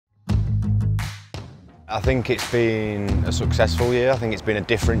I think it's been a successful year. I think it's been a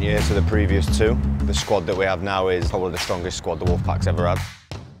different year to the previous two. The squad that we have now is probably the strongest squad the Wolfpack's ever had.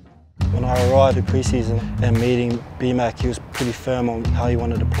 When I arrived in pre-season and meeting B-Mac, he was pretty firm on how he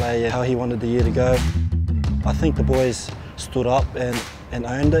wanted to play and how he wanted the year to go. I think the boys stood up and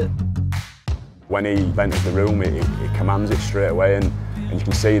owned it. When he enters the room, he commands it straight away, and you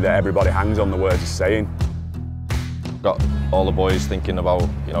can see that everybody hangs on the words he's saying. Got all the boys thinking about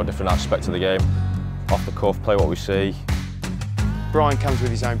different aspects of the game. Off the cuff, play what we see. Brian comes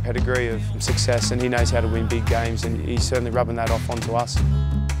with his own pedigree of success and he knows how to win big games, and he's certainly rubbing that off onto us.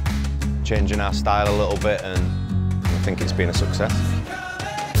 Changing our style a little bit, and I think it's been a success.